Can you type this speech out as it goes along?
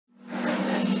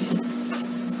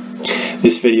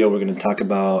This video we're going to talk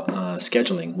about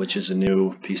scheduling, which is a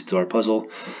new piece to our puzzle.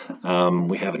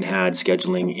 We haven't had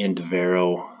scheduling in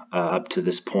Devero up to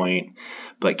this point,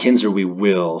 but Kinzer we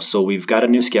will. So we've got a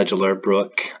new scheduler,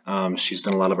 Brooke. She's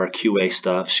done a lot of our QA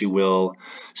stuff. She will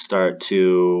start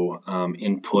to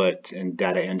input and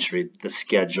data entry the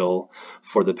schedule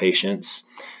for the patients.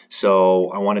 So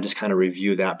I want to just kind of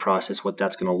review that process, what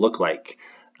that's going to look like.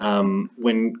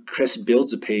 When Chris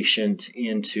builds a patient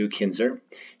into Kinzer,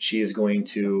 she is going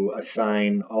to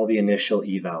assign all the initial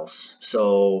evals.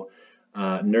 So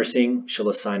nursing, she'll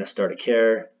assign a start of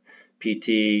care.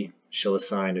 PT, she'll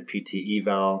assign a PT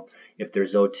eval. If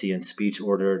there's OT and speech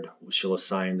ordered, she'll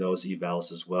assign those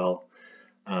evals as well.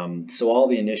 So all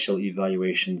the initial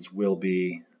evaluations will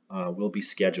be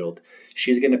scheduled.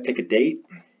 She's going to pick a date,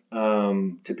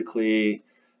 typically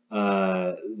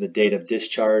the date of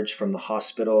discharge from the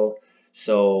hospital.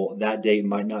 So that date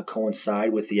might not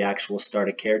coincide with the actual start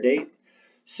of care date.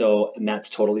 So, and that's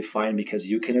totally fine because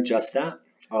you can adjust that.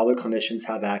 All the clinicians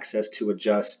have access to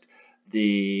adjust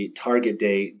the target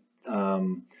date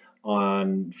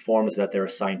on forms that they're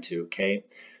assigned to, okay?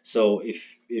 So if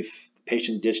the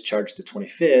patient discharged the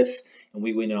 25th and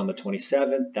we went in on the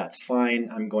 27th, that's fine.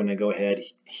 I'm going to go ahead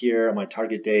here on my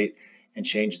target date and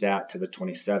change that to the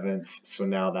 27th. So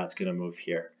now that's going to move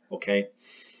here, okay?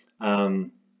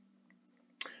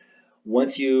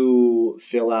 Once you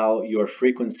fill out your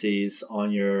frequencies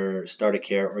on your start of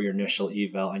care or your initial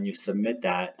eval and you submit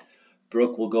that,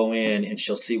 Brooke will go in and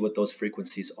she'll see what those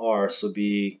frequencies are. So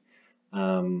be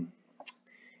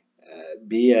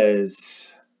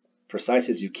as precise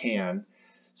as you can.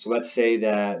 So let's say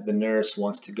that the nurse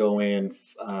wants to go in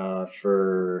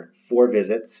for 4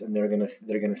 visits, and they're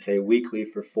gonna say weekly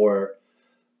for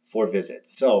four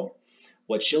visits. So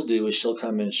what she'll do is she'll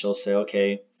come in and she'll say,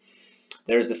 okay,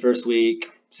 there's the first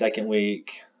week, second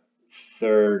week,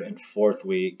 third and fourth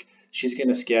week. She's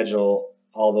gonna schedule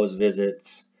all those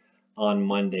visits on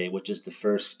Monday, which is the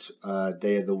first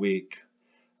day of the week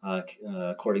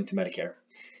according to Medicare.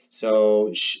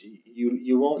 So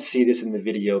you won't see this in the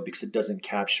video because it doesn't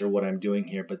capture what I'm doing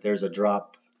here, but there's a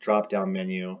drop down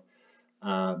menu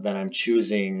that I'm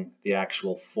choosing the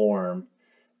actual form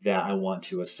that I want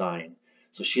to assign.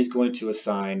 So she's going to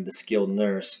assign the skilled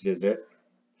nurse visit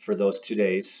for those 2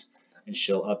 days, and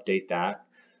she'll update that.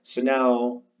 So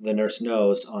now the nurse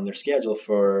knows on their schedule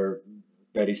for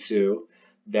Betty Sue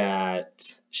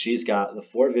that she's got the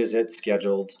 4 visits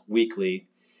scheduled weekly,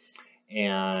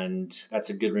 and that's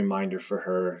a good reminder for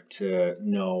her to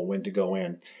know when to go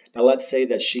in. Now let's say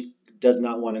that she does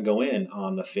not want to go in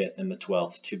on the 5th and the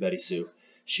 12th to Betty Sue.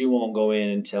 She won't go in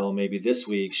until maybe this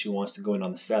week. She wants to go in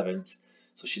on the 7th,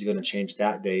 so she's going to change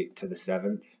that date to the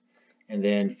 7th. And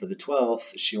then for the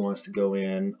 12th, she wants to go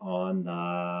in on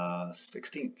the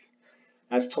 16th.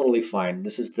 That's totally fine.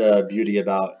 This is the beauty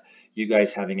about you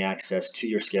guys having access to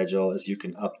your schedule, is you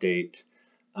can update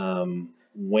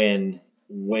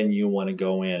when you want to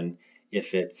go in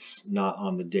if it's not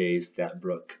on the days that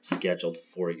Brooke scheduled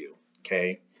for you,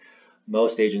 okay?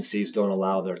 Most agencies don't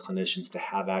allow their clinicians to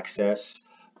have access,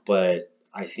 but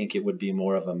I think it would be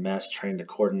more of a mess trying to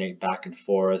coordinate back and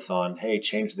forth on, hey,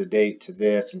 change the date to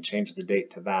this and change the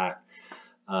date to that.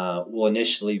 We'll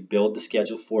initially build the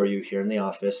schedule for you here in the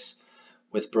office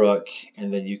with Brooke,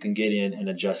 and then you can get in and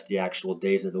adjust the actual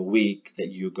days of the week that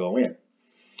you go in.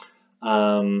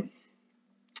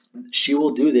 She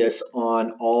will do this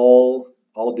on all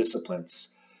disciplines.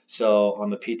 So on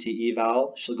the PT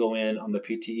eval, she'll go in on the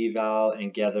PT eval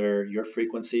and gather your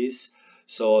frequencies.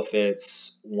 So if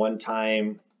it's one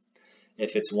time the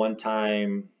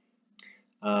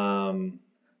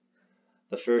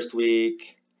first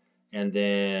week, and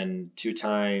then 2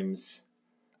 times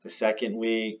the second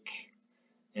week,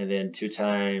 and then 2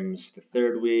 times the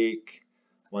third week,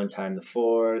 1 time the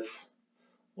 4th,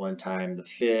 1 time the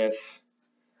 5th,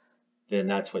 then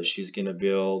that's what she's going to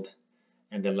build.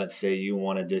 And then let's say you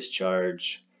want to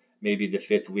discharge, maybe the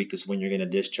 5th week is when you're going to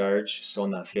discharge. So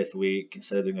on that 5th week,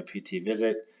 instead of doing a PT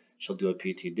visit, she'll do a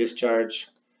PT discharge.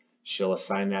 She'll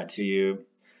assign that to you.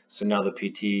 So now the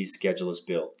PT schedule is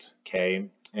built, okay?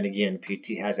 And again,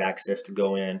 PT has access to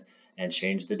go in and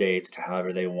change the dates to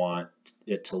however they want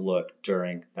it to look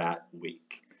during that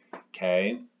week,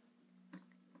 okay?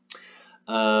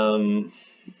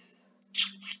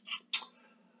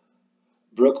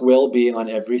 Brooke will be on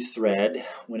every thread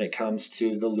when it comes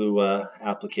to the Lua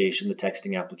application, the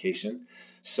texting application.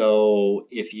 So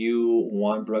if you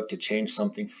want Brooke to change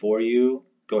something for you,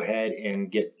 go ahead and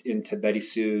get into Betty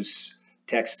Sue's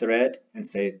text thread and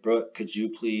say, Brooke, could you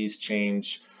please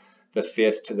change the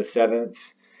 5th to the 7th?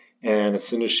 And as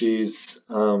soon as she's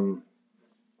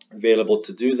available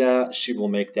to do that, she will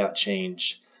make that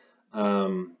change.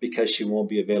 Because she won't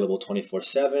be available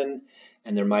 24/7,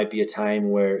 and there might be a time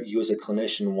where you as a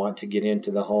clinician want to get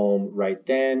into the home right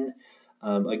then.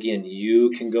 Again,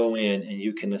 you can go in and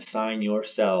you can assign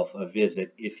yourself a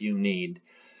visit if you need.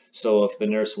 So if the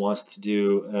nurse wants to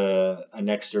do an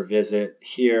extra visit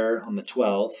here on the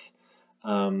 12th,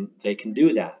 they can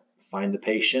do that. Find the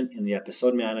patient in the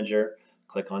episode manager,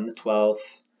 click on the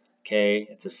 12th. Okay,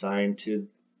 it's assigned to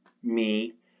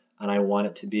me, and I want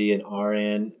it to be an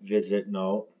RN visit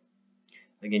note.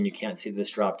 Again, you can't see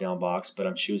this drop down box, but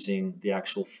I'm choosing the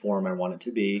actual form I want it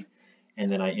to be, and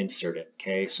then I insert it.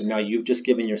 Okay, so now you've just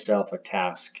given yourself a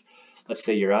task. Let's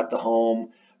say you're at the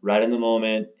home right in the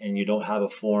moment and you don't have a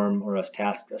form or a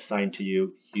task assigned to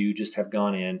you. You just have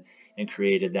gone in and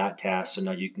created that task. So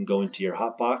now you can go into your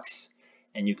Hotbox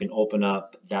and you can open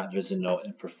up that visit note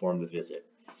and perform the visit.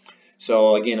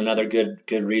 So again, another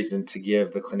good reason to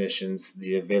give the clinicians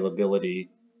the availability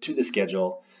to the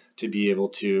schedule to be able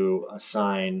to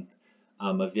assign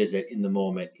a visit in the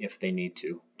moment if they need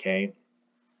to. Okay.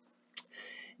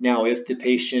 Now, if the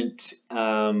patient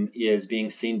is being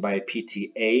seen by a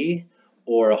PTA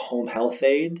or a home health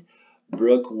aide,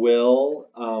 Brooke will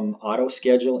auto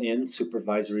schedule in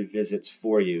supervisory visits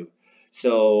for you.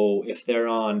 So if they're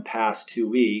on past 2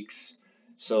 weeks,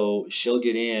 so she'll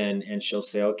get in and she'll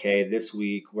say, okay, this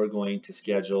week we're going to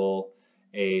schedule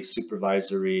a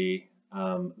supervisory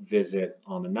visit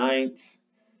on the 9th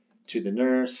to the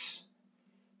nurse.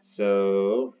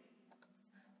 So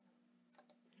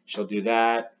she'll do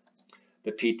that.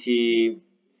 The PT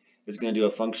is going to do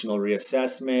a functional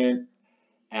reassessment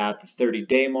at the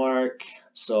 30-day mark.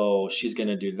 So she's going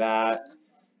to do that.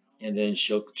 And then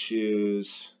she'll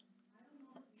choose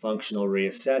functional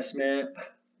reassessment.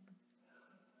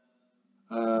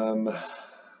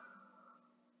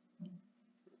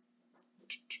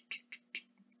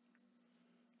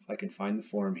 If I can find the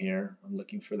form here, I'm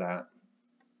looking for that.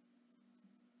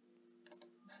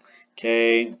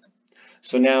 Okay,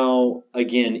 so now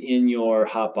again in your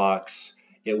Hotbox,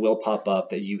 it will pop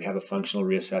up that you have a functional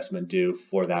reassessment due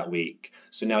for that week.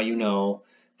 So now you know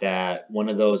that one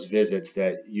of those visits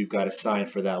that you've got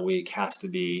assigned for that week has to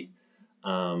be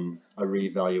a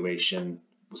reevaluation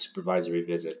supervisory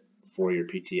visit for your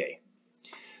PTA.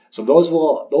 So those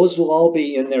will all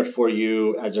be in there for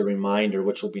you as a reminder,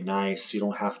 which will be nice. You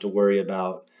don't have to worry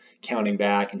about counting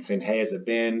back and saying, hey, has it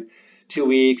been 2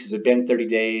 weeks? Has it been 30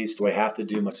 days? Do I have to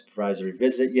do my supervisory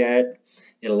visit yet?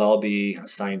 It'll all be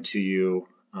assigned to you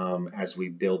as we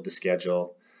build the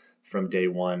schedule from day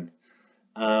one.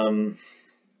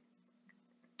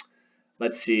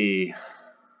 Let's see.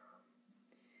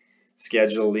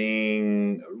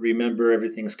 Scheduling, remember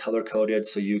everything's color coded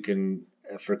so you can,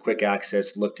 for quick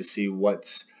access, look to see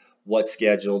what's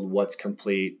scheduled, what's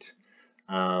complete.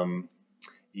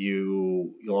 You'll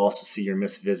also see your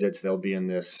missed visits. They'll be in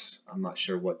this, I'm not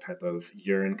sure what type of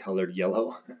urine colored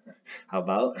yellow. How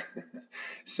about?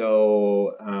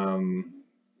 So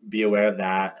be aware of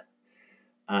that.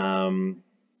 And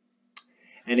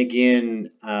again,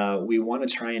 we want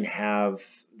to try and have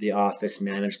the office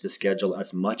manage the schedule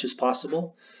as much as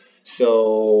possible.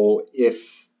 So if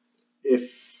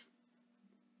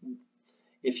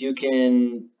you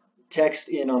can text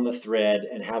in on the thread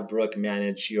and have Brooke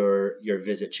manage your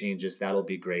visit changes, that'll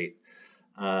be great.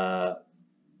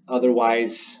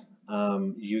 Otherwise,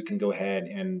 you can go ahead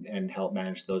and help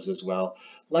manage those as well.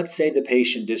 Let's say the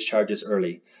patient discharges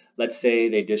early. Let's say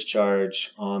they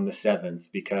discharge on the 7th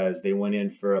because they went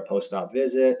in for a post-op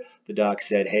visit. The doc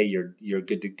said, hey, you're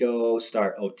good to go,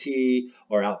 start OT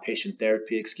or outpatient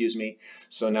therapy, excuse me.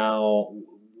 So now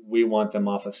we want them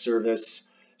off of service.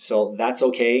 So that's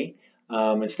okay.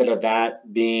 Instead of that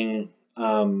being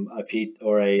a P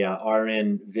or a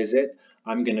RN visit,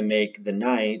 I'm going to make the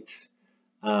 9th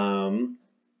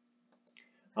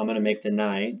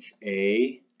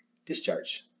a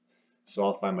discharge. So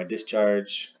I'll find my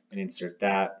discharge and insert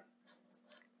that.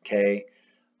 Okay.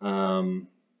 And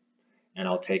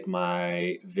I'll take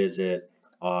my visit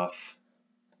off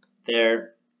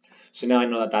there. So now I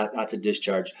know that that's a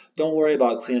discharge. Don't worry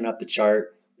about cleaning up the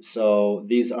chart. So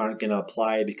these aren't going to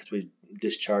apply because we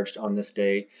discharged on this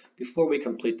day. Before we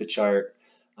complete the chart,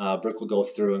 Brooke will go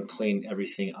through and clean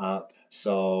everything up.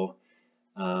 So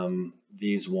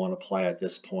these won't apply at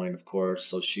this point, of course,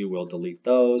 so she will delete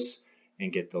those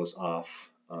and get those off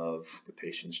of the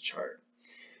patient's chart.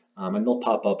 And they'll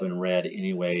pop up in red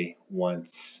anyway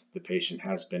once the patient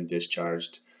has been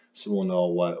discharged, so we'll know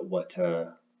what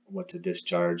to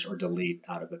discharge or delete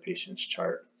out of the patient's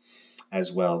chart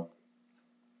as well.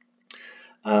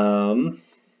 What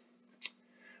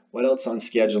else on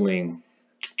scheduling?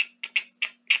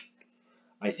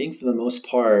 I think for the most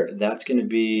part, that's going to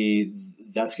be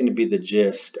the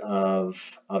gist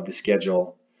of the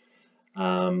schedule.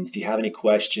 If you have any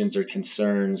questions or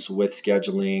concerns with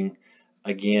scheduling,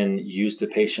 again, use the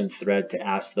patient thread to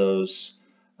ask those.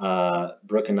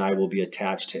 Brooke and I will be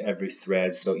attached to every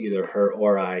thread, so either her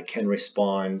or I can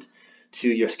respond to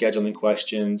your scheduling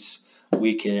questions.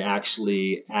 We can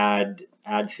actually add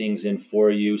things in for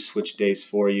you, switch days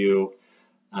for you.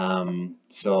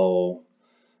 So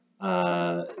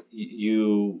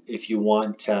if you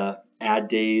want to add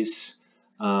days,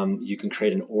 you can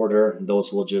create an order.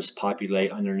 Those will just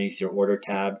populate underneath your order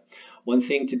tab. One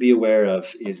thing to be aware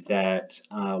of is that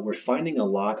we're finding a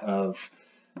lot of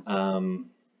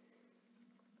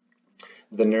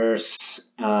the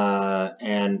nurse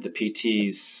and the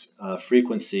PT's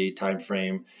frequency time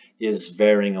frame is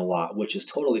varying a lot, which is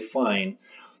totally fine.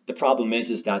 The problem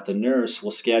is that the nurse will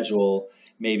schedule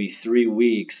maybe 3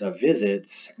 weeks of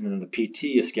visits, and then the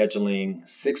PT is scheduling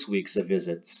 6 weeks of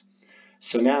visits.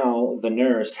 So now the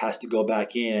nurse has to go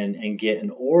back in and get an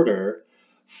order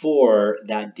for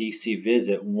that DC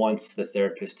visit once the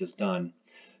therapist is done.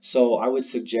 So I would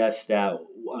suggest that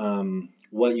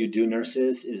what you do,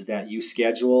 nurses, is that you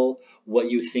schedule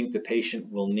what you think the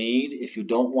patient will need. If you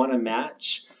don't want to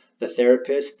match the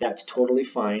therapist, that's totally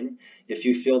fine. If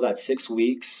you feel that 6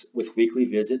 weeks with weekly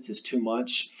visits is too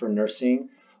much for nursing,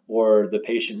 or the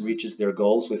patient reaches their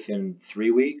goals within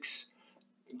 3 weeks,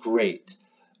 great.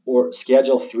 Or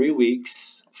schedule 3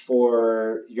 weeks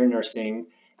for your nursing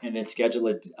and then schedule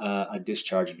a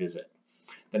discharge visit.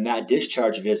 Then that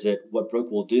discharge visit, what Brooke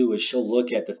will do is she'll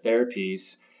look at the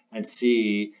therapies and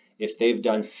see if they've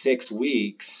done 6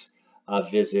 weeks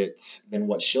of visits. Then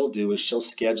what she'll do is she'll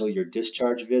schedule your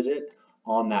discharge visit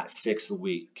on that 6th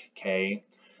week. Okay,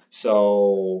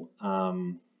 so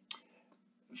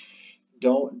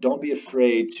don't be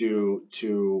afraid to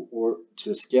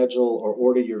schedule or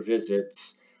order your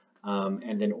visits,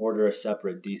 and then order a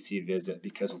separate DC visit,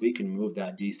 because we can move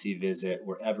that DC visit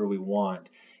wherever we want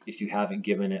if you haven't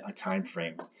given it a time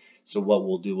frame. So what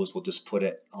we'll do is we'll just put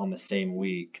it on the same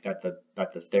week that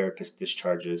the therapist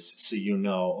discharges, so you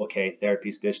know, okay,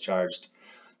 therapy's discharged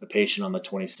the patient on the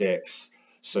 26th,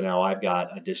 so now I've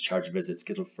got a discharge visit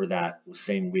scheduled for that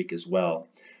same week as well.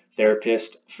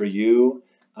 Therapist, for you,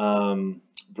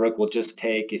 Brooke will just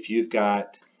take, if you've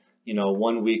got,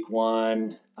 1 week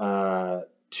 1,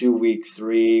 2 week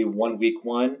 3, 1 week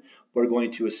 1, we're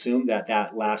going to assume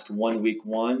that last 1 week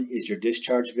 1 is your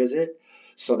discharge visit.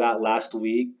 So that last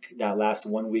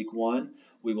 1 week 1,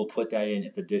 we will put that in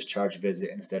as a discharge visit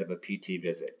instead of a PT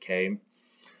visit, okay?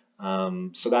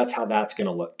 So that's how that's going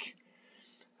to look.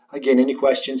 Again, any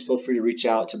questions, feel free to reach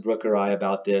out to Brooke or I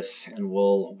about this, and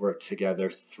we'll work together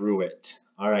through it.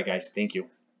 All right, guys, thank you.